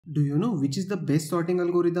Do you know which is the best sorting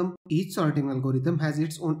algorithm? Each sorting algorithm has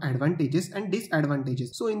its own advantages and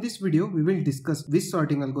disadvantages. So in this video, we will discuss which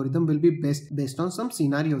sorting algorithm will be best based on some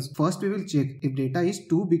scenarios. First, we will check if data is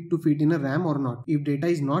too big to fit in a RAM or not. If data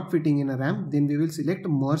is not fitting in a RAM, then we will select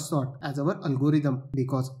merge sort as our algorithm,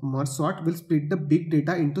 because merge sort will split the big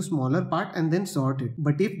data into smaller part and then sort it.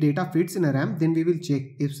 But if data fits in a RAM, then we will check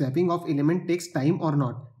if swapping of element takes time or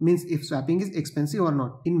not. Means if swapping is expensive or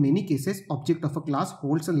not. In many cases, object of a class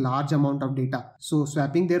holds a large amount of data, so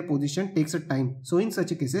swapping their position takes a time. So in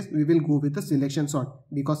such cases, we will go with the selection sort,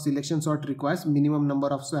 because selection sort requires minimum number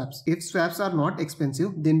of swaps. If swaps are not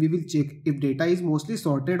expensive, then we will check if data is mostly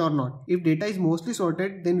sorted or not. If data is mostly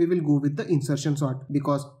sorted, then we will go with the insertion sort,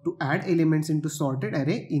 because to add elements into sorted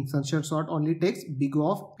array, insertion sort only takes big O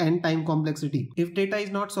of n time complexity. If data is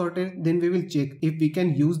not sorted, then we will check if we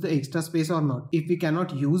can use the extra space or not. If we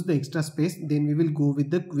cannot use the extra space, then we will go with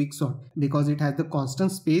the quick sort, because it has the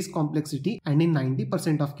constant space complexity, and in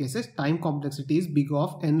 90% of cases time complexity is big O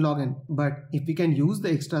of n log n. But if we can use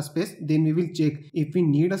the extra space, then we will check if we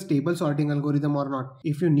need a stable sorting algorithm or not.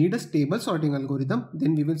 If you need a stable sorting algorithm,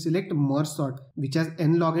 then we will select merge sort, which has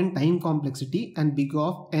n log n time complexity and big O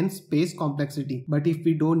of n space complexity. But if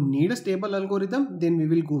we don't need a stable algorithm, then we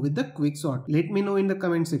will go with the quick sort. Let me know in the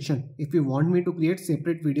comment section if you want me to create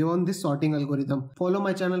separate video on this sorting algorithm. Follow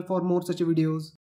my channel for more such videos.